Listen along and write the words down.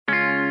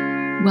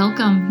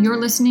Welcome. You're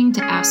listening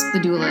to Ask the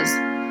Doulas,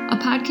 a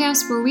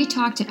podcast where we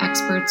talk to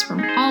experts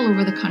from all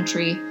over the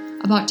country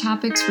about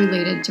topics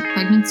related to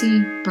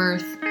pregnancy,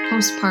 birth,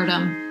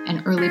 postpartum,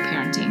 and early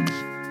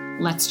parenting.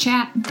 Let's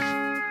chat.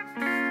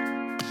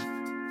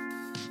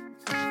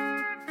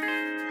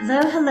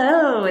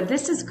 Hello.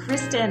 This is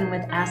Kristin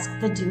with Ask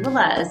the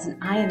Doulas, and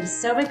I am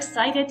so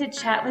excited to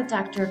chat with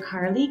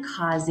Dr.Karlie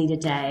Causey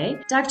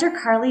today. Dr.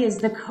 Karlie is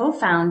the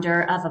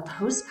co-founder of a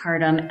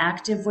postpartum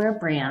activewear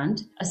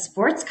brand, a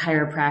sports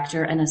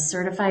chiropractor, and a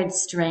certified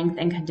strength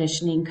and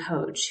conditioning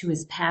coach who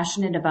is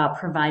passionate about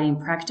providing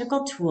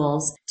practical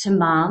tools to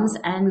moms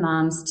and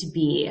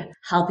moms-to-be,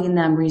 helping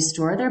them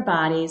restore their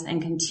bodies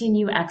and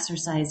continue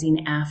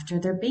exercising after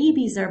their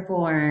babies are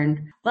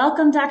born.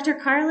 Welcome, Dr.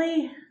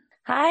 Karlie.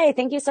 Hi,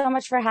 thank you so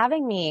much for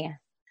having me.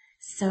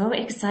 So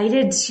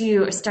excited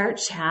to start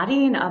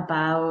chatting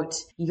about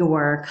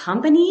your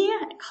company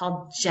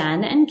called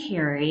Jen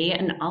Keri,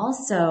 and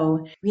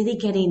also really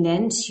getting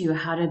into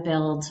how to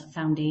build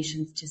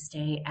foundations to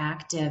stay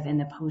active in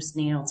the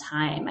postnatal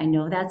time. I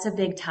know that's a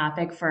big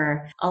topic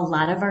for a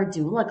lot of our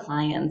doula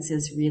clients,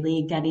 is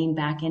really getting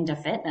back into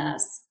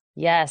fitness.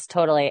 Yes,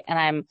 totally. And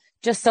I'm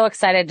just so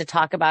excited to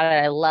talk about it.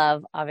 I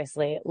love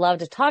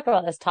to talk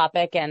about this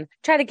topic and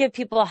try to give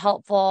people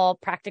helpful,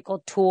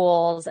 practical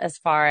tools as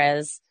far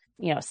as,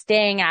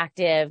 staying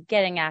active,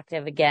 getting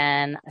active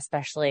again,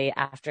 especially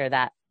after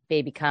that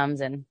baby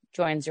comes and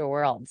joins your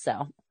world.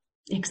 So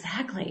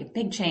exactly.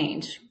 Big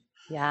change.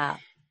 Yeah.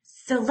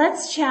 So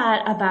let's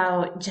chat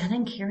about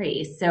Jen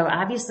Keri. So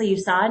obviously you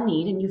saw a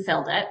need and you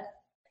filled it.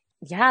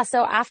 Yeah.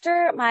 So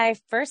after my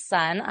first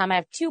son, I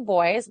have two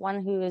boys,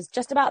 one who's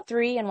just about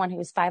 3 and one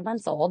who's 5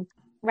 months old.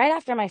 Right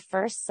after my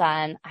first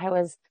son, I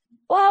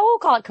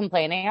won't call it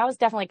complaining. I was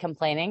definitely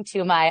complaining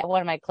to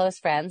one of my close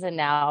friends and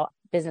now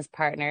business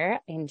partner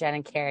in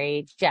Jen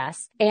Keri,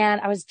 Jess.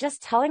 And I was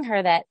just telling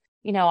her that,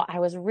 I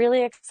was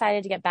really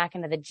excited to get back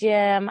into the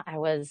gym.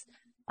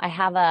 I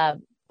have a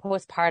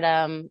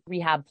postpartum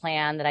rehab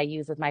plan that I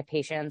use with my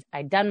patients.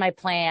 I'd done my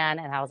plan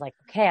and I was like,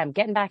 okay, I'm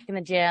getting back in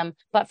the gym.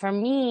 But for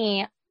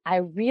me, I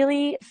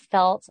really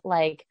felt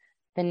like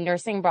the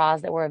nursing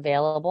bras that were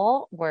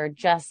available were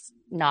just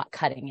not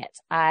cutting it.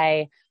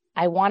 I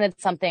wanted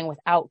something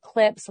without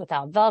clips,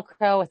 without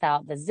Velcro,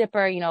 without the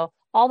zipper,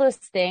 all those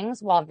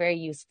things, while very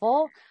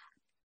useful,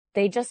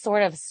 they just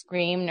sort of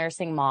scream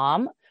nursing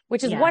mom,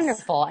 which is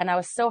wonderful. And I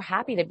was so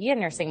happy to be a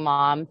nursing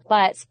mom,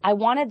 but I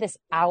wanted this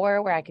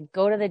hour where I could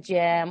go to the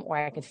gym,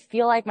 where I could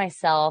feel like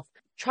myself,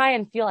 try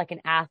and feel like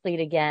an athlete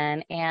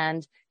again,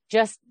 and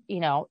just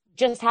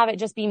have it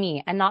just be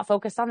me and not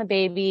focus on the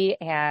baby,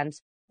 and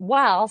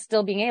while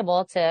still being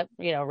able to,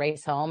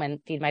 race home and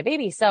feed my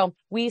baby. So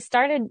we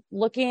started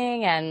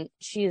looking, and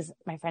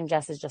my friend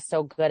Jess is just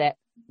so good at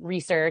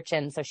research.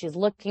 And so she's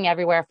looking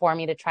everywhere for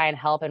me to try and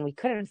help, and we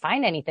couldn't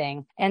find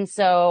anything. And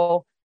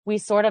so we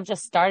sort of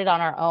just started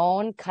on our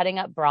own, cutting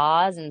up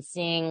bras and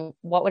seeing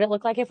what would it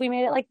look like if we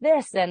made it like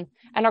this. And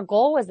our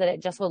goal was that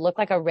it just would look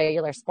like a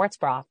regular sports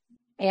bra.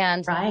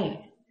 And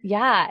right.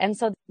 Yeah. And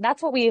so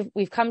that's what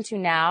we've come to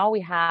now.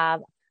 We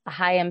have a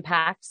high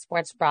impact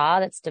sports bra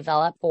that's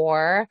developed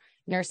for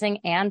nursing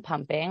and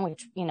pumping,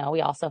 which,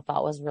 we also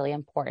thought was really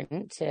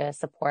important to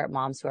support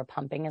moms who are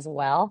pumping as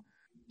well.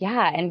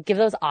 Yeah. And give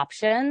those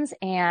options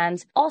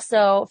and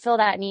also fill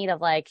that need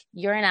of like,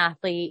 you're an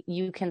athlete,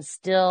 you can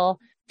still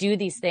do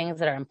these things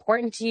that are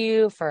important to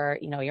you for,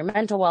 your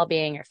mental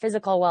well-being, your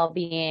physical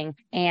well-being,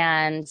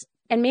 and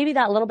maybe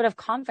that little bit of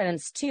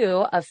confidence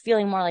too, of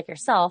feeling more like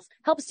yourself,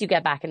 helps you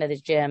get back into the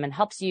gym and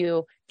helps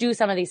you do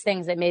some of these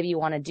things that maybe you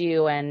want to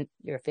do and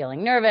you're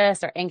feeling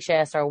nervous or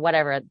anxious or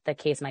whatever the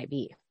case might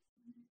be.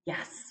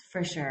 Yes,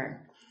 for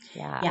sure.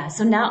 Yeah.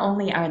 So not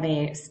only are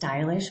they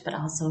stylish, but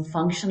also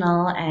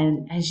functional.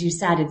 And as you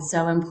said, it's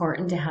so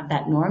important to have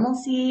that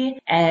normalcy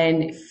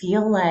and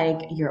feel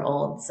like your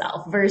old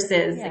self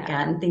versus,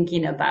 again,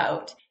 thinking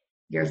about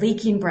your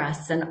leaking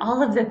breasts and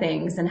all of the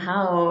things and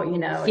how,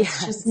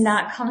 it's just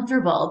not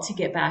comfortable to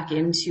get back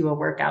into a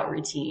workout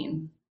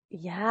routine.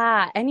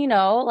 Yeah. And,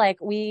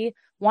 we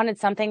wanted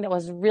something that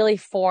was really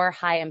for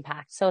high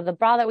impact. So the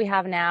bra that we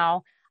have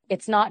now,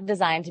 it's not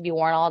designed to be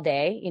worn all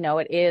day.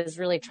 It is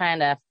really trying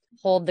to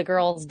hold the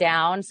girls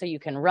down so you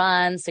can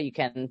run, so you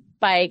can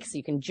bike, so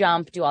you can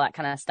jump, do all that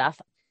kind of stuff.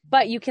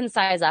 But you can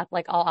size up.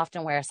 Like I'll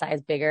often wear a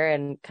size bigger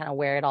and kind of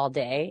wear it all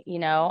day,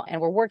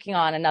 and we're working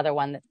on another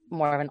one that's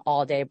more of an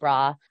all day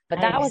bra.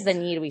 But that was the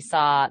need we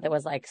saw that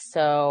was like,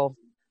 so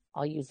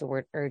I'll use the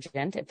word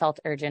urgent. It felt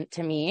urgent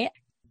to me.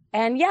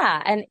 And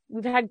and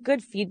we've had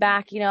good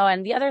feedback,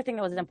 and the other thing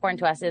that was important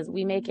to us is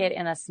we make it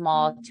in a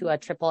small to a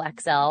triple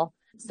XL.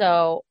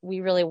 So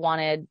we really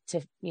wanted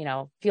to,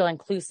 feel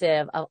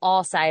inclusive of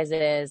all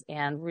sizes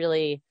and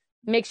really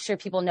make sure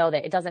people know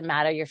that it doesn't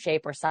matter your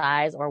shape or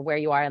size or where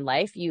you are in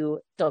life. You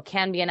still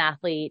can be an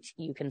athlete.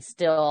 You can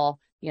still,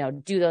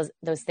 do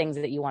those things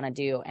that you want to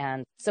do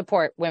and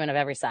support women of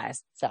every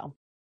size. So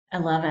I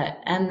love it.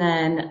 And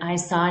then I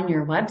saw on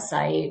your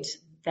website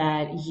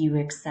that you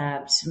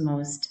accept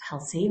most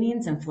health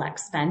savings and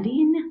flex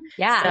spending.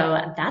 Yeah.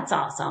 So that's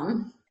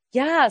awesome.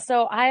 Yeah.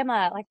 So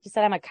like you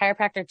said, I'm a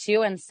chiropractor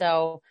too. And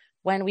so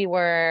when we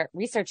were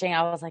researching,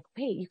 I was like,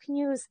 wait, you can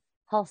use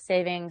health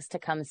savings to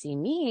come see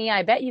me.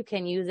 I bet you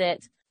can use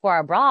it for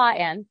a bra.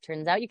 And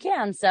turns out you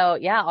can. So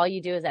yeah, all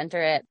you do is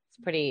enter it.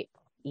 It's pretty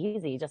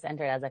easy. Just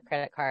enter it as a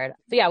credit card.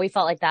 So yeah, we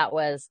felt like that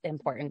was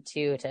important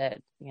too, to,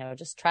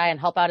 just try and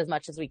help out as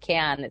much as we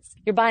can.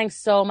 You're buying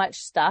so much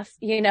stuff,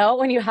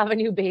 when you have a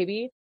new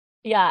baby.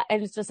 Yeah.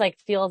 And it's just like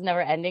feels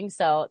never ending.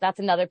 So that's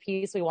another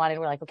piece we wanted.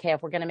 We're like, okay,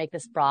 if we're going to make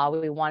this bra,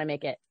 we want to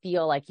make it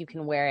feel like you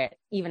can wear it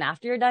even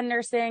after you're done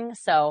nursing.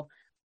 So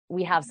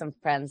we have some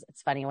friends.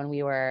 It's funny, when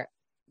we were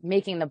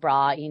making the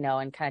bra,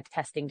 and kind of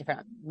testing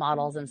different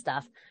models and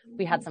stuff,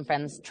 we had some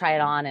friends try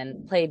it on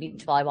and play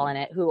beach volleyball in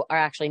it who are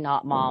actually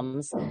not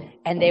moms.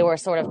 And they were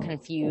sort of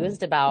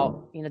confused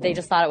about, they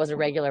just thought it was a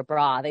regular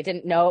bra. They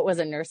didn't know it was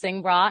a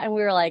nursing bra. And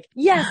we were like,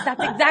 yes,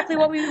 that's exactly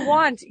what we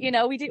want.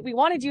 We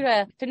wanted you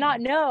to not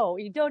know.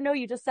 You don't know.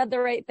 You just said the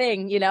right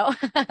thing,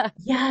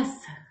 Yes.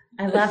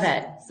 I love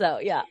it. So,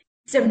 yeah.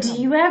 So do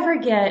you ever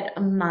get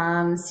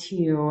moms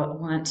who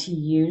want to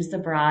use the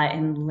bra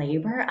in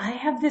labor? I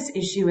have this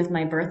issue with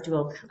my birth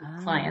dual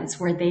clients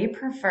where they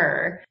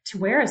prefer to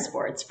wear a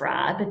sports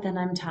bra, but then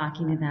I'm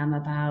talking to them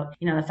about,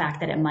 the fact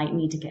that it might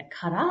need to get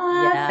cut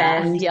off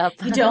and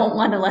you don't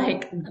want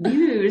to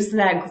lose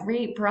that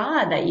great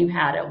bra that you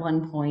had at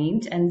one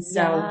point. And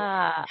so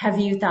have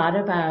you thought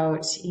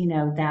about,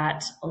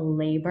 that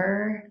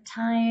labor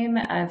time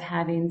of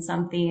having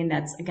something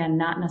that's, again,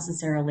 not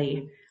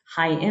necessarily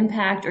high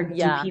impact, or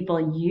do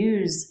people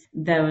use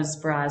those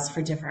bras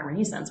for different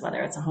reasons, whether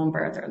it's a home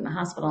birth or in the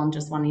hospital, and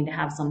just wanting to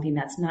have something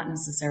that's not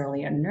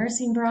necessarily a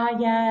nursing bra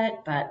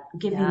yet, but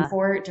giving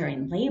for it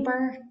during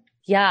labor?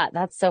 Yeah,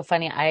 that's so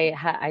funny.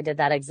 I did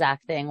that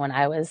exact thing when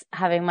I was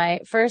having my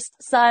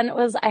first son.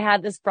 I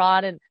had this bra,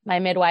 and my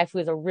midwife, who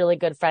is a really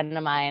good friend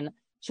of mine,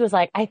 she was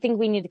like, I think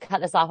we need to cut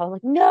this off. I was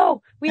like,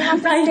 no, we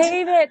have to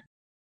save it.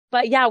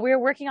 But yeah, we're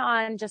working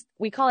on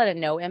we call it a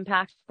no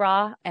impact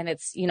bra. And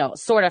it's,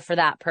 sort of for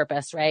that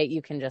purpose, right?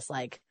 You can just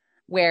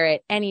wear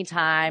it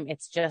anytime.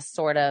 It's just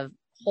sort of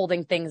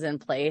holding things in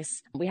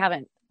place. We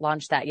haven't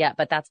launched that yet,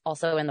 but that's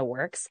also in the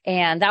works.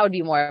 And that would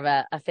be more of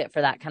a fit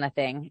for that kind of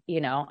thing,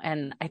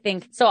 and I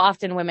think so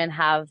often women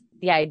have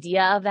the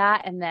idea of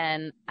that. And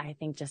then I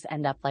think just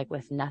end up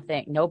with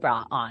nothing, no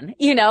bra on,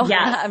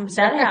 Yes,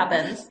 that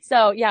happens.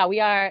 So yeah,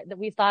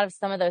 we've thought of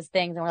some of those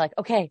things, and we're like,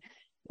 okay,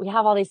 we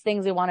have all these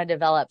things we want to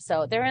develop.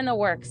 So they're in the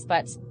works,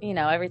 but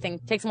everything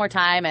takes more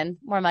time and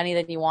more money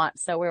than you want.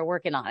 So we're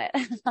working on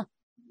it.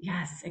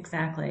 Yes,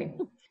 exactly.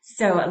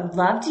 So I'd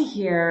love to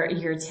hear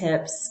your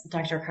tips,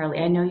 Dr.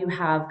 Karlie. I know you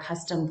have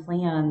custom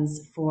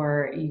plans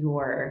for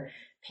your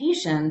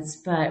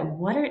patients, but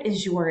what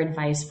is your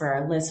advice for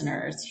our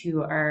listeners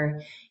who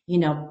are,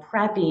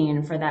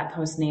 prepping for that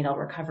postnatal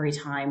recovery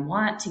time,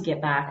 want to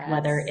get back,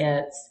 whether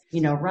it's,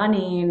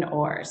 running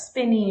or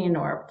spinning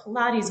or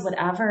Pilates,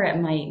 whatever it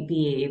might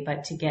be,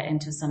 but to get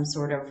into some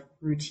sort of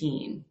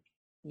routine?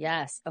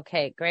 Yes.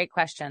 Okay. Great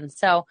question.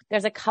 So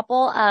there's a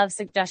couple of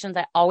suggestions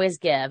I always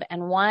give.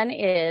 And one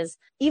is,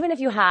 even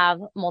if you have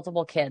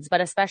multiple kids,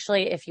 but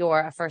especially if you're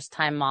a first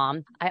time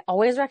mom, I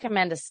always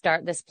recommend to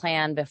start this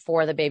plan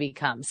before the baby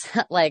comes.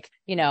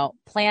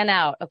 Plan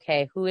out,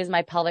 okay, who is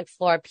my pelvic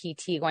floor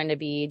PT going to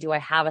be? Do I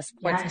have a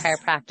sports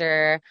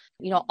chiropractor?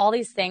 All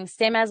these things,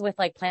 same as with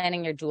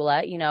planning your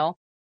doula,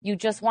 you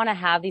just want to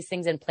have these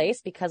things in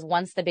place, because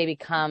once the baby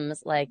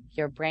comes,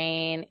 your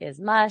brain is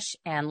mush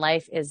and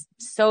life is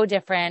so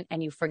different,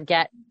 and you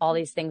forget all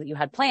these things that you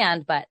had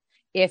planned. But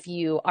if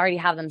you already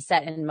have them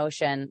set in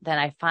motion, then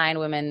I find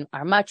women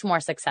are much more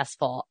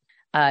successful,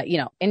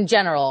 in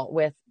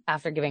general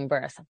after giving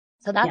birth.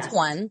 So that's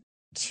one.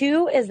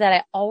 Two is that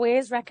I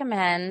always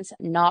recommend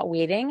not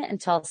waiting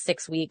until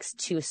 6 weeks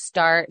to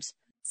start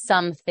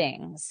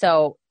something.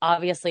 So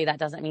obviously that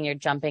doesn't mean you're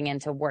jumping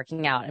into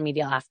working out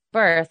immediately after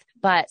birth,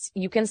 but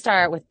you can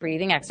start with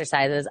breathing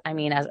exercises. I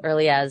mean, as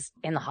early as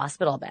in the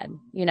hospital bed,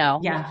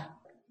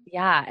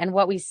 Yeah. And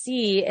what we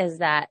see is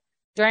that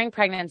during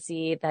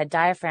pregnancy, the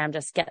diaphragm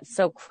just gets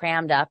so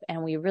crammed up,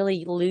 and we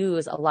really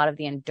lose a lot of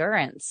the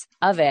endurance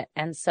of it.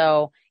 And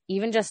so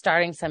even just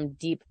starting some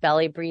deep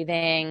belly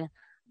breathing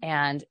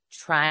and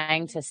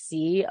trying to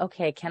see,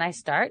 okay, can I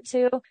start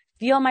to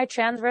feel my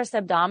transverse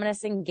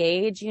abdominis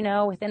engage,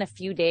 within a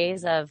few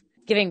days of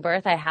giving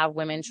birth? I have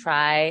women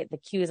try. The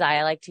cues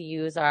I like to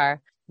use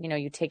are,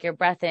 you take your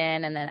breath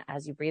in, and then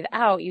as you breathe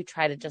out, you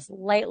try to just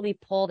lightly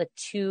pull the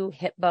two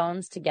hip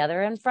bones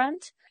together in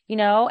front,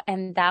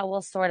 and that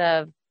will sort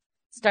of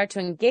start to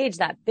engage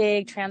that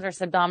big transverse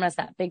abdominis,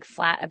 that big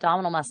flat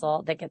abdominal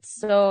muscle that gets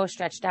so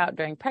stretched out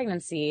during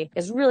pregnancy,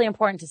 is really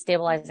important to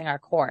stabilizing our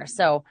core.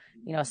 So,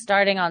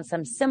 starting on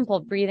some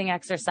simple breathing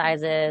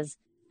exercises.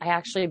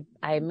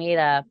 I made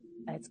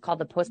it's called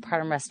the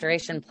Postpartum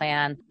Restoration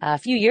Plan a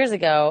few years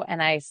ago.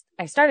 And I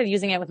started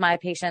using it with my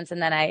patients,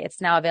 and then it's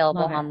now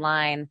available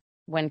online.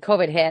 When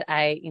COVID hit,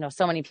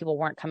 so many people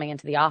weren't coming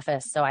into the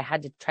office. So I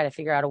had to try to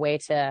figure out a way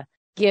to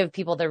give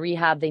people the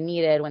rehab they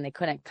needed when they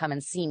couldn't come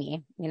and see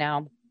me,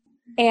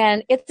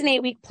 And it's an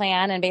 8-week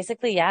plan. And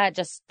basically, it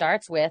just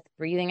starts with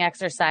breathing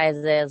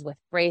exercises, with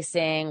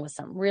bracing, with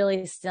some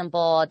really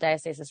simple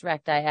diastasis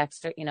recti,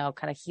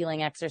 kind of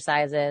healing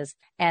exercises,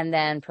 and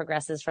then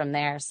progresses from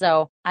there.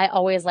 So I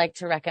always like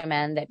to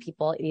recommend that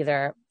people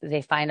either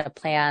they find a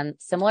plan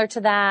similar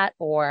to that,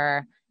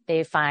 or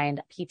they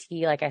find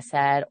PT, like I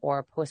said,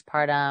 or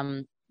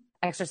postpartum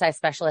exercise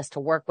specialist to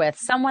work with,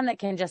 someone that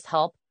can just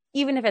help,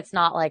 even if it's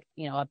not like,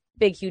 a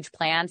big, huge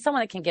plan,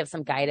 someone that can give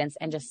some guidance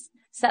and just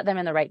set them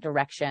in the right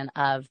direction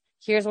of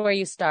here's where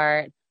you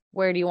start.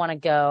 Where do you want to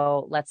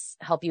go? Let's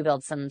help you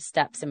build some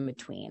steps in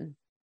between.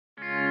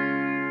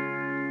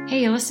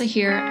 Hey, Alyssa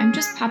here. I'm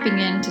just popping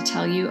in to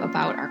tell you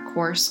about our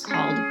course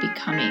called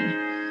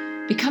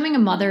Becoming. Becoming a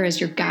Mother is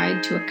your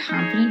guide to a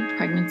confident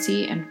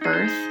pregnancy and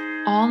birth,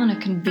 all in a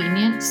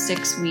convenient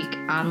 6-week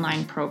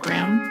online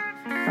program.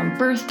 From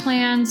birth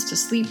plans to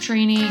sleep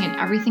training and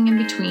everything in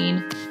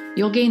between,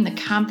 you'll gain the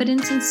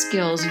confidence and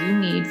skills you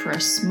need for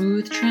a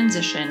smooth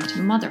transition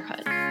to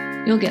motherhood.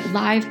 You'll get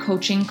live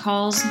coaching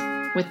calls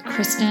with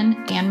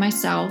Kristin and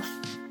myself,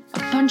 a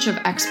bunch of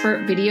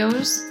expert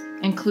videos,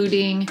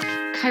 including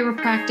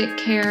chiropractic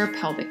care,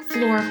 pelvic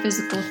floor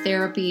physical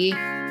therapy,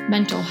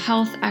 mental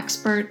health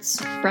experts,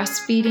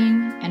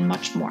 breastfeeding, and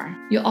much more.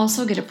 You'll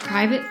also get a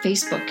private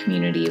Facebook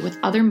community with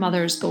other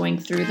mothers going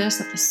through this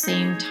at the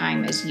same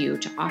time as you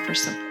to offer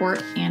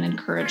support and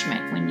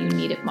encouragement when you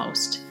need it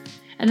most.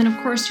 And then, of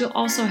course, you'll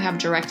also have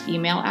direct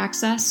email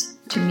access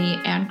to me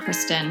and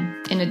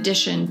Kristin, in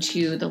addition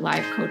to the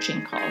live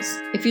coaching calls.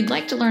 If you'd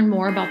like to learn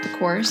more about the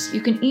course,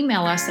 you can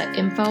email us at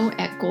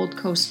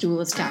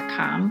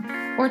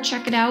info@goldcoastdoulas.com or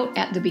check it out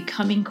at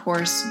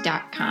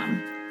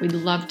thebecomingcourse.com. We'd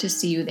love to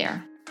see you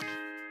there.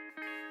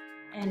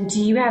 And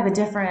do you have a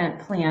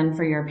different plan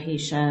for your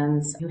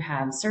patients who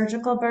have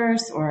surgical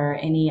births or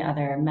any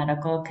other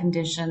medical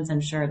conditions? I'm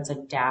sure it's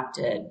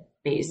adapted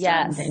based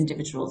on the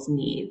individual's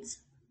needs.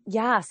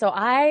 Yeah. So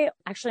my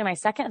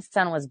second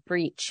son was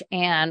breech,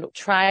 and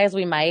try as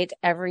we might,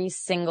 every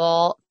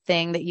single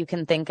thing that you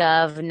can think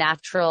of,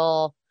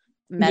 natural,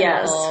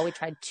 medical. We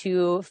tried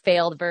 2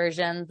 failed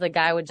versions. The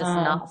guy would just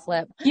not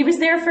flip. He was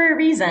there for a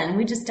reason.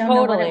 We just don't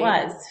know what it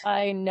was.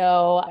 I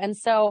know. And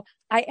so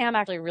I am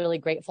actually really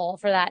grateful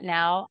for that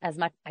now. As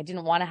much I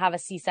didn't want to have a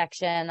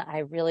C-section. I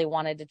really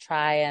wanted to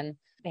try and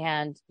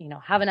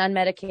have an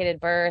unmedicated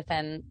birth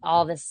and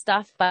all this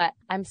stuff. But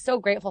I'm so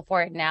grateful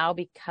for it now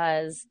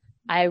because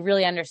I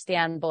really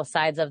understand both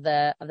sides of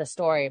the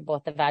story,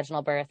 both the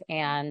vaginal birth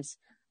and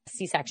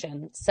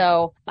C-section.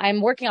 So I'm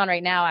working on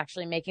right now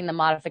actually making the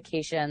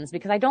modifications,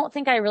 because I don't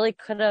think I really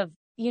could have,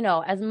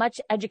 as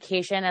much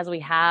education as we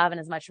have and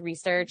as much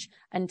research,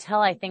 until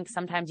I think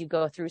sometimes you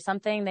go through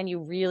something, then you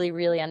really,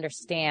 really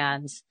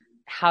understand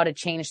how to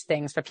change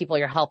things for people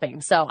you're helping.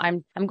 So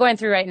I'm going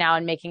through right now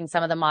and making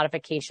some of the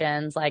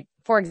modifications. Like,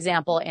 for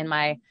example, in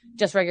my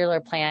just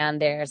regular plan,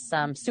 there's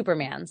some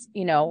Supermans,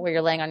 where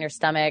you're laying on your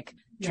stomach,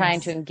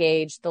 trying to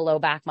engage the low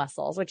back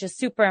muscles, which is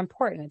super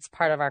important. It's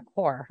part of our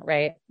core,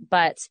 right?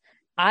 But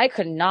I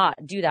could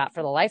not do that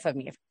for the life of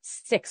me.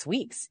 6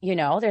 weeks,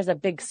 there's a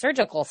big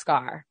surgical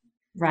scar.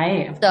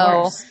 Right. Of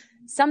course.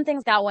 Some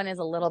things, that one is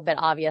a little bit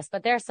obvious,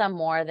 but there are some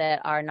more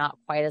that are not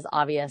quite as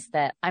obvious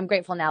that I'm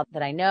grateful now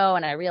that I know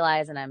and I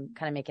realize, and I'm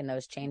kind of making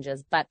those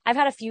changes. But I've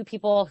had a few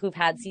people who've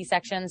had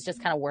C-sections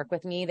just kind of work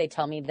with me. They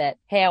tell me that,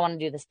 hey, I want to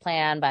do this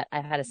plan, but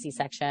I've had a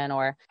C-section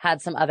or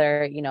had some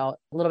other, a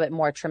little bit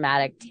more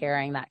traumatic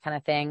tearing, that kind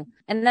of thing.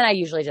 And then I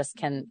usually just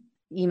can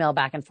email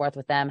back and forth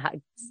with them,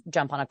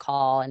 jump on a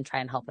call and try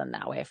and help them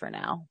that way for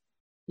now.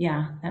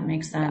 Yeah, that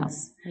makes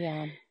sense.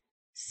 Yeah.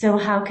 So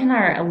how can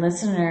our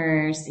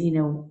listeners,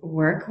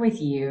 work with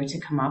you to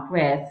come up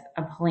with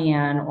a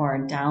plan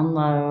or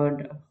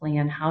download a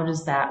plan? How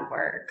does that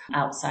work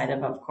outside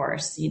of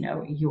course,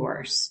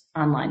 yours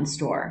online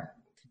store?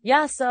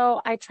 Yeah.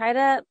 So I try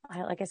to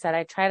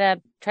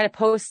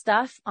post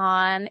stuff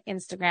on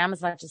Instagram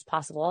as much as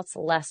possible. It's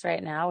less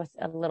right now with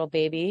a little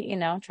baby,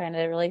 trying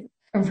to really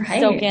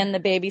soak in the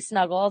baby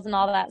snuggles and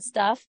all that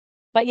stuff.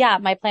 But yeah,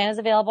 my plan is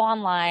available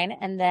online,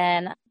 and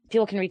then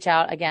people can reach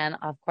out again,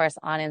 of course,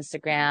 on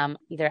Instagram,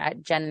 either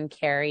at Jen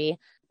Keri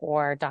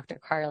or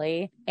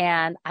Dr.Karlie.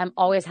 And I'm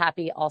always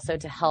happy also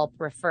to help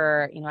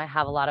refer. I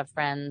have a lot of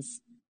friends,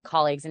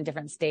 colleagues in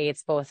different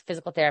states, both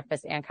physical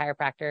therapists and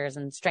chiropractors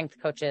and strength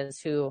coaches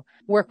who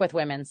work with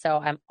women. So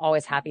I'm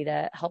always happy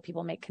to help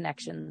people make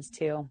connections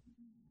too.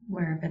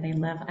 Wherever they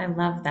live. I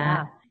love that.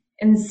 Yeah.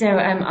 And so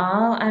I'm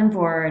all on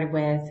board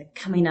with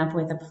coming up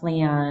with a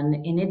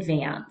plan in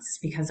advance,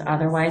 because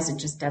otherwise it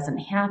just doesn't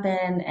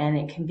happen and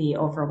it can be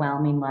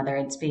overwhelming, whether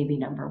it's baby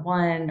number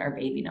 1 or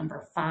baby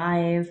number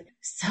 5.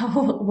 So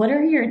what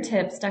are your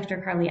tips,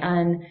 Dr. Karlie,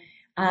 on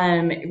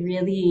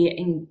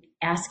really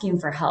asking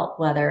for help,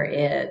 whether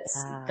it's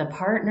the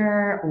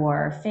partner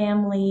or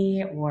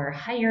family or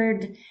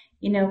hired,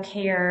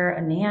 care,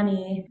 a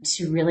nanny,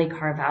 to really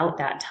carve out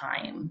that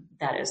time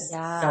that is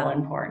so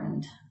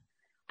important?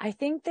 I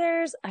think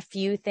there's a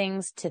few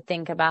things to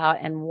think about.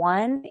 And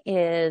one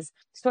is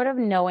sort of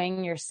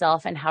knowing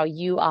yourself and how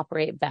you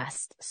operate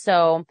best.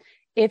 So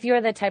if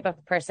you're the type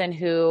of person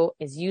who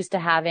is used to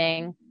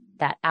having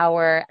that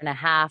hour and a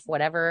half,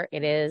 whatever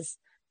it is,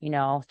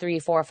 3,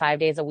 4, 5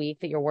 days a week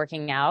that you're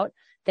working out,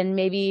 then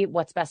maybe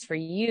what's best for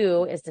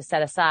you is to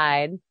set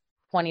aside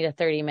 20 to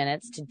 30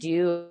 minutes to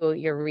do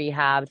your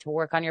rehab, to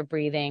work on your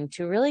breathing,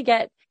 to really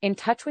get in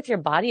touch with your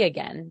body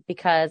again.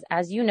 Because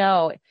as you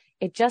know,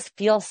 it just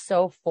feels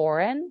so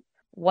foreign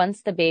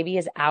once the baby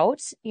is out.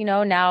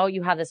 Now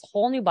you have this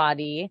whole new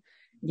body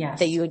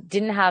that you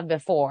didn't have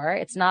before.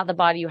 It's not the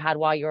body you had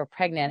while you were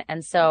pregnant.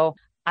 And so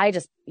I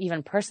just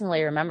even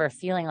personally remember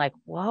feeling like,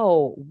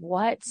 whoa,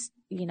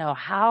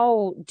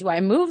 how do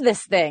I move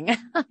this thing?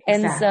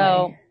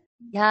 Exactly.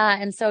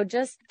 And so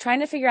just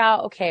trying to figure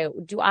out, okay,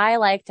 do I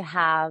like to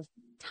have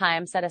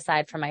time set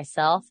aside for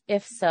myself?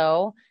 If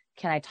so,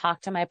 can I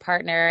talk to my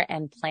partner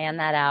and plan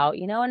that out?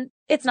 And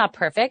it's not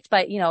perfect,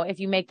 but if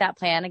you make that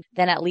plan,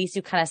 then at least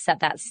you kind of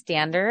set that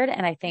standard.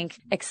 And I think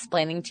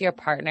explaining to your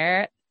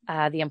partner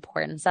the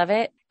importance of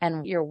it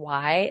and your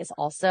why is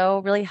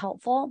also really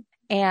helpful.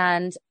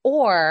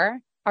 Or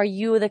are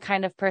you the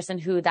kind of person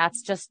who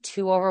that's just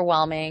too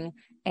overwhelming?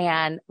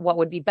 And what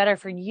would be better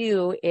for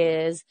you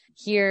is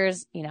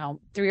here's,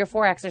 3 or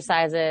 4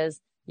 exercises.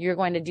 You're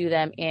going to do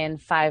them in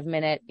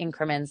 5-minute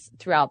increments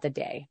throughout the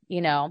day,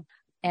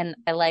 And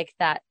I like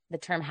that the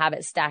term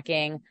habit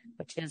stacking,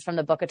 which is from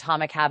the book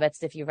Atomic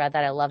Habits. If you read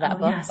that, I love that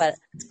book. Yes. But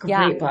it's a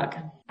great book.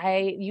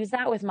 I use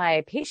that with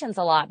my patients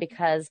a lot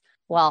because,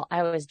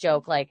 I always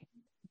joke like,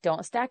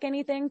 don't stack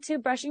anything to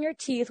brushing your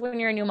teeth when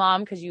you're a new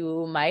mom because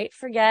you might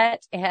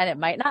forget and it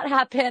might not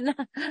happen.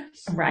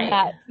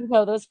 Right.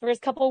 Those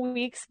first couple of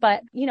weeks.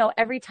 But,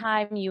 every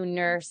time you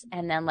nurse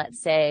and then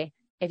let's say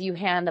if you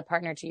hand the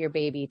partner to your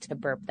baby to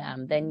burp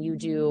them, then you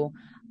do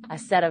a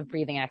set of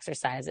breathing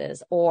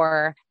exercises.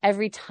 Or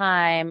every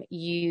time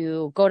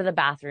you go to the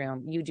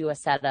bathroom, you do a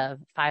set of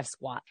 5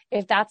 squats.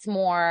 If that's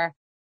more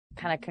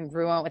kind of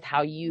congruent with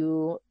how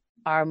you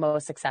are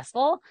most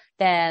successful,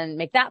 then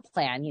make that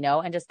plan,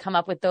 and just come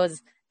up with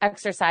those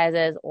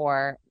exercises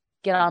or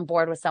get on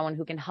board with someone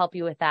who can help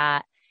you with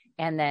that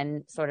and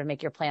then sort of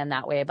make your plan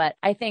that way. But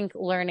I think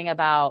learning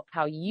about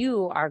how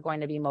you are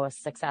going to be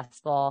most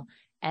successful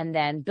and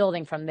then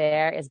building from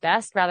there is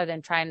best rather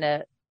than trying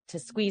to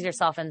squeeze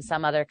yourself in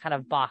some other kind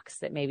of box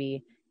that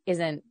maybe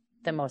isn't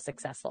the most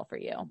successful for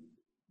you.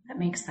 That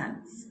makes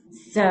sense.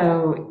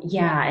 So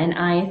and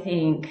I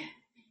think,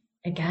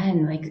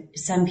 again, like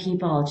some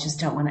people just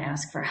don't want to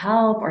ask for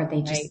help or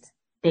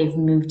they've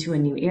moved to a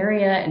new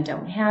area and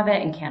don't have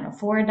it and can't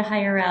afford to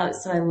hire out.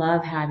 So I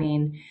love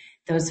having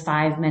those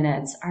 5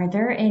 minutes. Are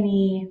there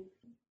any,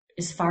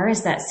 as far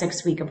as that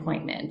 6-week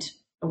appointment,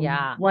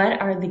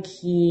 what are the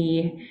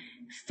key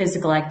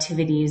physical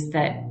activities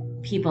that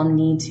people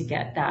need to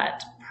get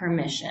that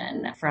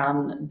permission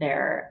from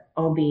their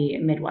OB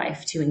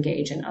midwife to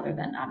engage in, other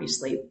than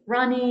obviously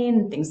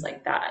running, things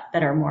like that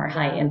are more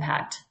high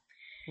impact?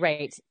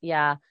 Right.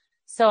 Yeah.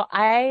 So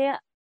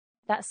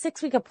that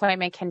 6-week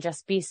appointment can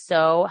just be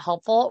so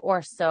helpful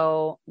or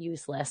so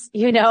useless,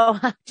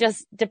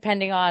 just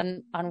depending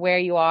on where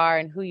you are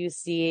and who you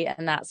see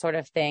and that sort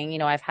of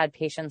thing. I've had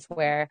patients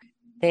where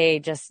they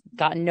just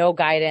got no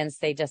guidance.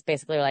 They just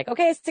basically were like,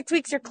 okay, 6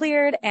 weeks, you're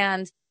cleared.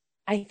 And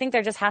I think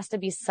there just has to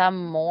be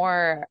some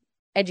more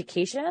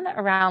education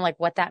around like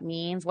what that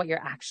means, what you're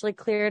actually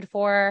cleared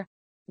for,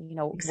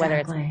 Exactly. Whether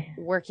it's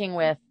working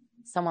with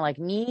someone like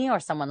me or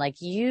someone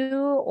like you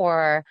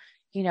or,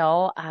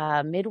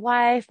 a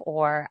midwife,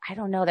 or I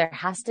don't know, there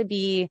has to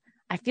be,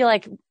 I feel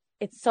like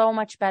it's so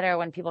much better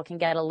when people can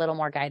get a little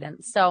more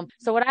guidance. So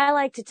what I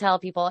like to tell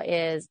people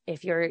is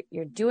if you're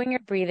doing your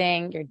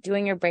breathing, you're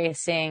doing your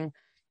bracing,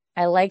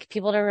 I like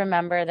people to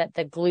remember that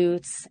the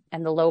glutes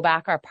and the low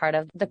back are part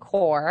of the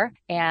core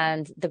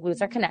and the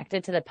glutes are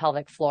connected to the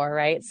pelvic floor,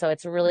 right? So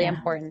it's really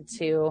important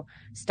to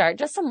start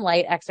just some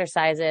light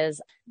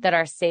exercises that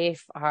are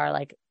safe, are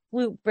like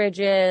glute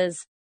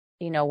bridges,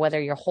 whether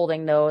you're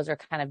holding those or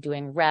kind of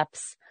doing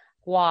reps,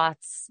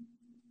 squats,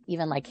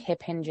 even like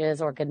hip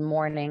hinges or good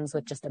mornings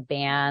with just a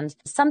band,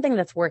 something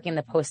that's working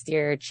the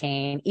posterior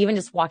chain. Even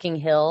just walking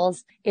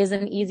hills is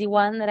an easy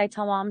one that I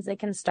tell moms they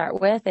can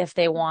start with if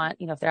they want,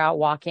 if they're out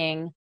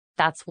walking.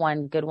 That's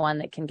one good one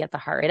that can get the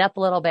heart rate up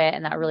a little bit,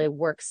 and that really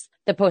works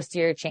the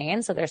posterior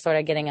chain. So they're sort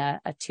of getting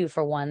a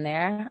 2-for-1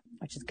 there,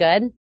 which is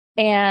good.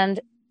 And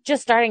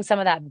just starting some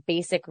of that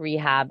basic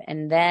rehab,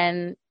 and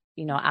then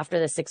after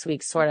the 6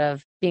 weeks, sort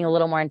of being a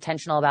little more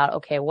intentional about,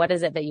 okay, what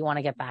is it that you want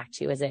to get back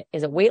to? Is it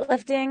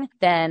weightlifting?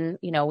 Then,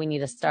 we need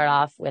to start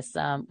off with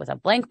a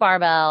blank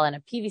barbell and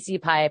a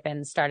PVC pipe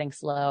and starting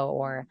slow.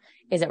 Or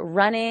is it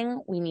running?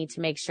 We need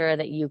to make sure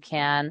that you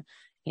can,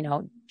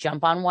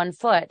 jump on one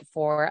foot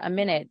for a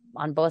minute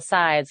on both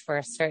sides for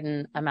a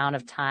certain amount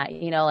of time,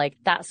 like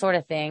that sort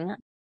of thing.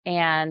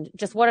 And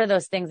just what are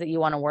those things that you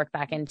want to work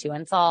back into?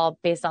 And it's all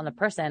based on the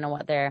person and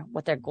what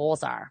their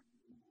goals are.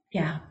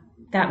 Yeah.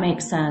 That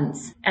makes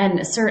sense.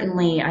 And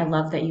certainly I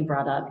love that you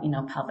brought up,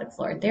 pelvic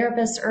floor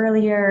therapists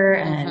earlier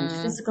and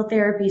physical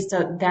therapy.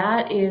 So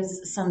that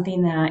is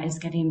something that is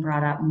getting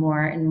brought up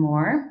more and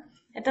more.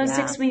 at those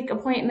 6-week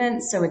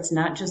appointments. So it's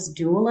not just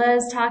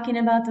doulas talking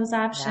about those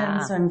options. Yeah.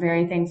 So I'm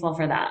very thankful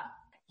for that.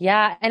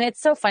 Yeah. And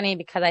it's so funny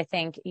because I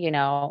think,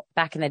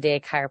 back in the day,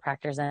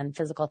 chiropractors and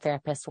physical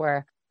therapists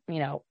were,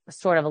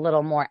 sort of a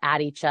little more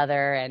at each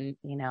other and,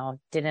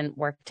 didn't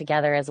work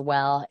together as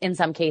well in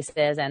some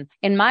cases. And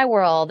in my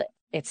world,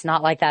 it's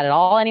not like that at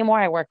all anymore.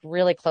 I work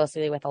really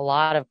closely with a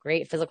lot of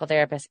great physical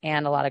therapists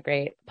and a lot of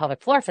great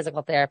pelvic floor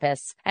physical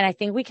therapists. And I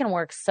think we can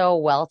work so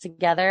well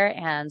together.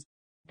 And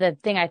the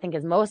thing I think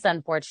is most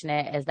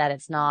unfortunate is that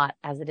it's not,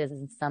 as it is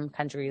in some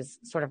countries,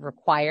 sort of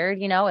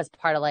required, as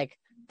part of like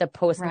the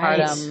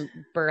postpartum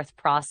birth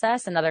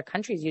process. In other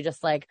countries, you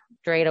just like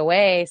straight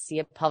away see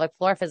a pelvic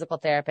floor physical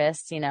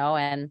therapist,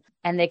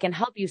 and they can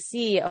help you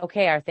see,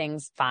 okay, are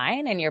things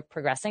fine and you're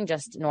progressing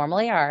just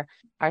normally? Are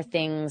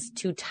things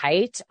too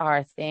tight?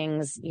 Are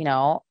things,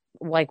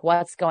 like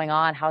what's going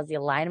on? How's the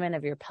alignment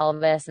of your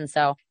pelvis? And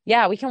so,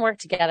 yeah, we can work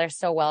together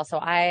so well. So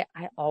I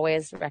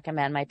always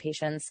recommend my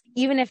patients,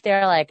 even if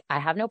they're like, I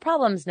have no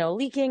problems, no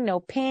leaking, no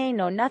pain,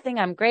 no nothing,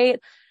 I'm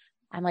great.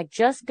 I'm like,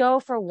 just go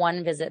for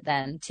one visit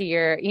then to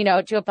your,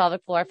 to a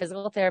pelvic floor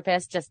physical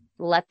therapist. Just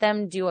let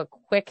them do a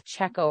quick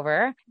check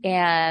over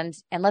and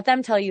let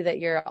them tell you that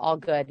you're all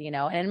good,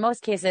 And in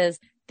most cases,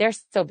 they're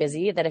so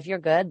busy that if you're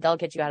good, they'll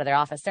get you out of their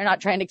office. They're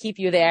not trying to keep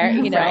you there,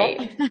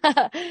 Right.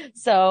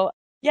 So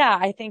yeah,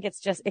 I think it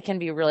can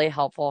be really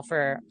helpful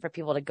for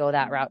people to go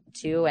that route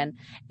too. And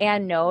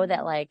know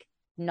that like,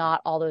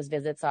 not all those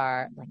visits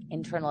are like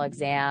internal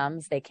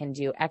exams. They can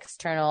do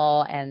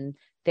external, and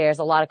there's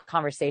a lot of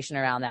conversation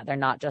around that. They're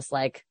not just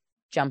like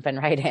jumping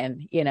right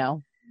in,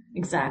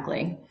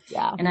 Exactly.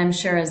 Yeah. And I'm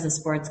sure as a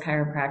sports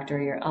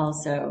chiropractor, you're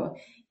also,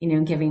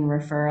 giving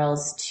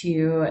referrals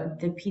to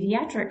the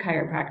pediatric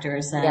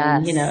chiropractors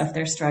and, Yes. if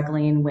they're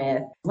struggling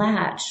with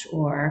latch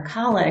or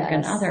colic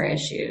and other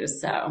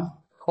issues. So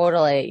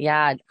totally.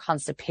 Yeah.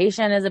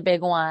 Constipation is a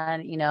big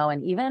one,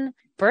 and even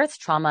birth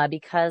trauma,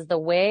 because the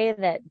way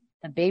that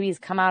the babies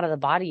come out of the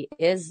body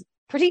is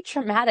pretty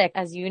traumatic,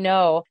 as you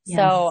know. Yes.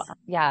 So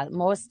yeah,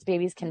 most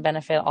babies can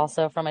benefit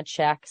also from a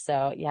check.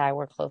 So yeah, I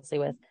work closely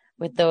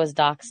with those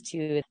docs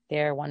too.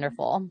 They're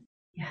wonderful.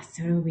 Yeah,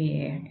 so do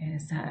we. It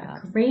is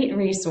a great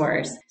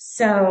resource.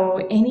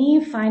 So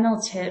any final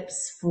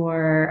tips for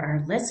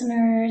our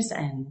listeners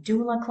and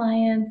doula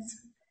clients?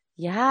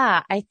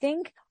 Yeah, I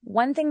think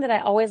one thing that I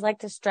always like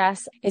to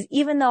stress is,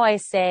 even though I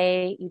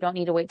say you don't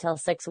need to wait till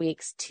 6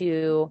 weeks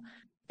to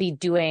be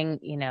doing,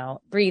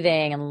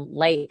 breathing and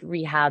light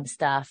rehab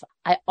stuff,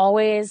 I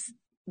always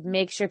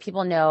make sure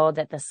people know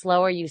that the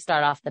slower you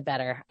start off, the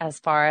better, as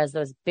far as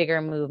those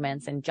bigger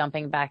movements and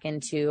jumping back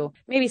into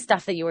maybe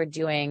stuff that you were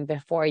doing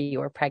before you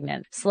were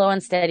pregnant. Slow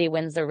and steady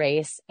wins the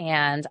race.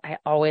 And I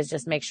always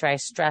just make sure I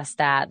stress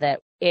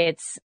that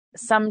it's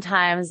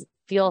sometimes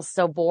feels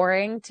so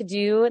boring to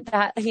do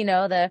that,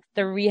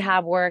 the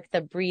rehab work,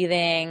 the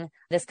breathing,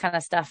 this kind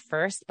of stuff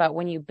first. But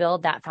when you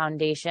build that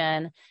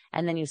foundation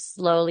and then you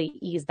slowly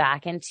ease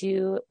back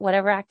into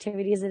whatever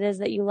activities it is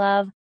that you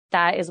love,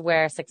 that is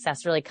where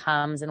success really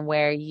comes, and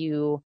where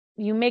you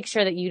make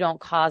sure that you don't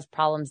cause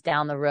problems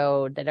down the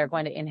road that are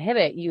going to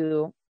inhibit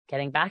you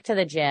getting back to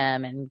the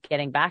gym and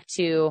getting back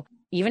to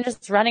even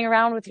just running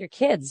around with your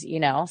kids,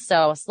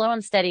 So slow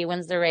and steady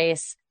wins the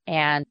race.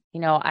 And,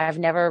 I've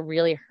never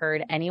really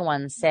heard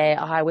anyone say,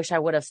 oh, I wish I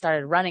would have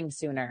started running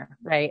sooner.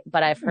 Right.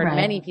 But I've heard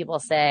many people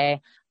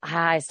say,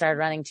 I started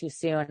running too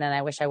soon and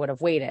I wish I would have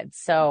waited.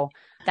 So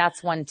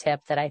that's one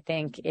tip that I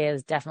think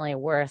is definitely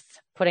worth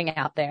putting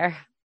out there.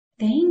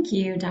 Thank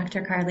you,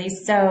 Dr. Karlie.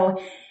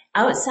 So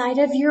outside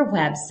of your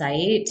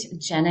website,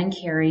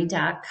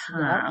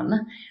 jenandkeri.com,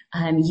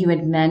 you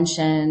had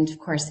mentioned, of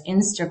course,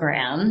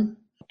 Instagram.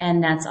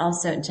 And that's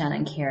also Jen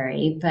and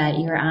Keri, but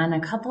you're on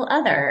a couple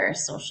other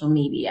social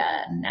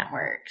media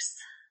networks.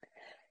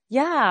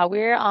 Yeah,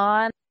 we're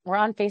on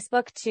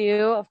Facebook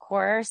too, of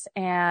course.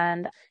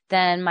 And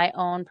then my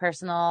own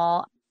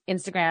personal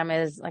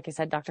Instagram is, like I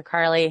said, Dr.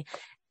 Karlie.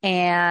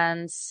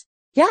 And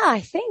yeah, I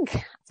think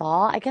that's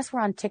all. I guess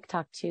we're on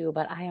TikTok too,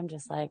 but I am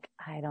just like,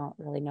 I don't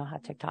really know how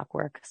TikTok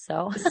works.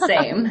 So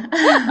same.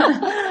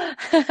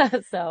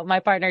 So my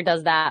partner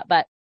does that,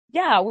 but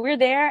yeah, we're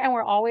there, and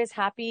we're always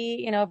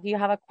happy, if you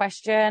have a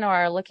question or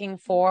are looking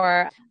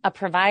for a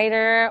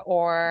provider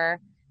or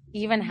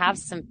even have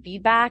some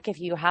feedback. If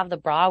you have the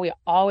bra, we're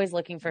always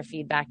looking for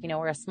feedback.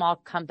 We're a small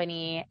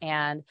company,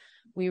 and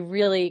we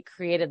really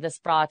created this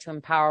bra to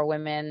empower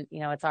women.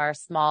 It's our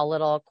small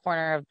little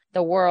corner of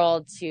the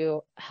world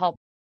to help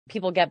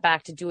people get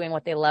back to doing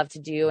what they love to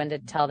do, and to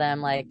tell them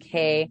like,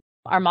 hey,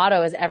 our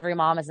motto is every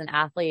mom is an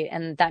athlete.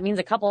 And that means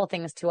a couple of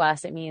things to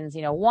us. It means,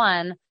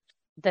 one,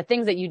 the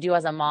things that you do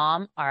as a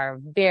mom are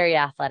very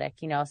athletic,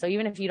 so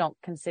even if you don't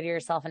consider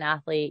yourself an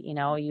athlete,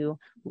 you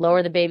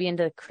lower the baby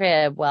into the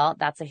crib. Well,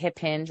 that's a hip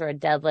hinge or a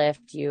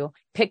deadlift. You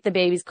pick the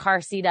baby's car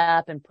seat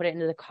up and put it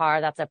into the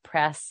car. That's a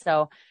press.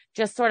 So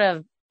just sort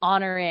of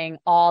honoring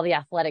all the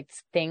athletic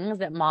things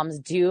that moms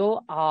do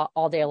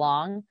all day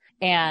long.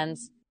 And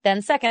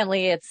then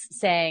secondly, it's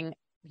saying,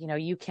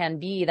 you can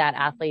be that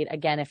athlete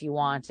again if you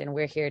want, and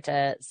we're here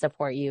to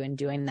support you in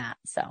doing that.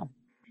 So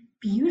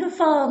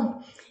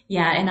Beautiful.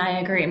 Yeah, and I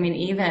agree. I mean,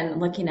 even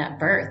looking at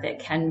birth, it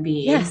can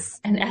be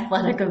an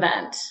athletic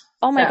event.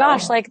 Oh my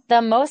gosh, like the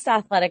most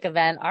athletic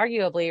event,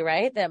 arguably,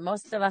 right? That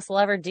most of us will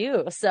ever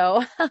do.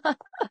 So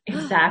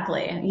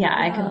exactly. Yeah,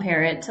 I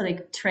compare it to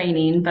like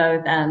training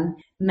both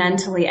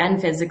mentally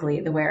and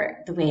physically, the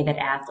way that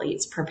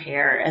athletes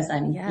prepare as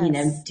I'm,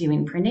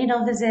 doing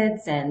prenatal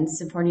visits and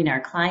supporting our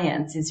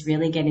clients is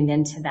really getting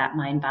into that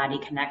mind-body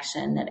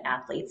connection that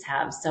athletes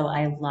have. So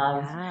I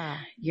love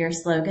your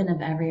slogan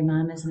of every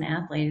mom is an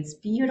athlete. It's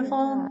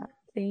beautiful. Yeah,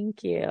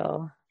 thank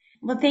you.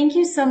 Well, thank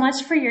you so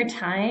much for your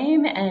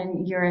time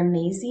and your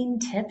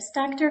amazing tips,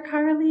 Dr.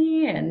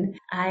 Karlie. And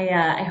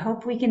I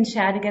hope we can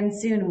chat again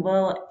soon.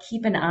 We'll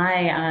keep an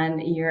eye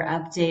on your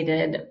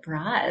updated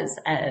bras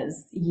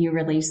as you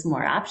release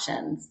more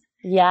options.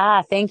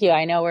 Yeah, thank you.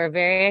 I know we're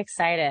very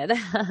excited.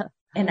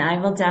 And I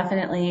will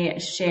definitely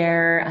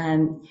share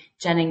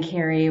Jen and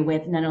Keri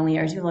with not only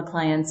our doula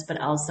clients, but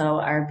also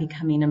our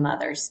Becoming a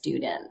Mother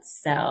students.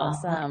 So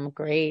awesome.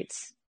 Great.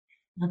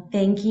 Well,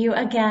 thank you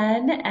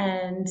again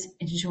and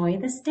enjoy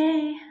this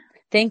day.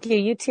 Thank you.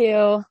 You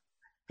too.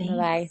 Thanks.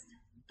 Bye.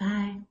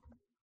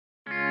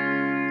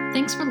 Bye.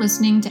 Thanks for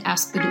listening to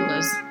Ask the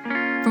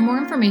Doulas. For more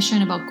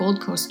information about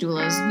Gold Coast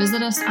Doulas,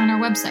 visit us on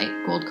our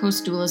website,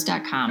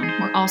 goldcoastdoulas.com.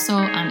 We're also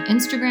on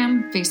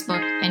Instagram,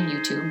 Facebook, and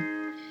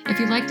YouTube. If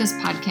you like this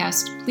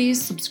podcast,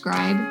 please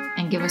subscribe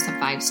and give us a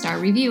 5-star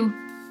review.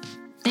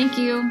 Thank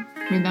you.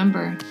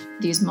 Remember,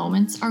 these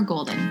moments are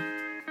golden.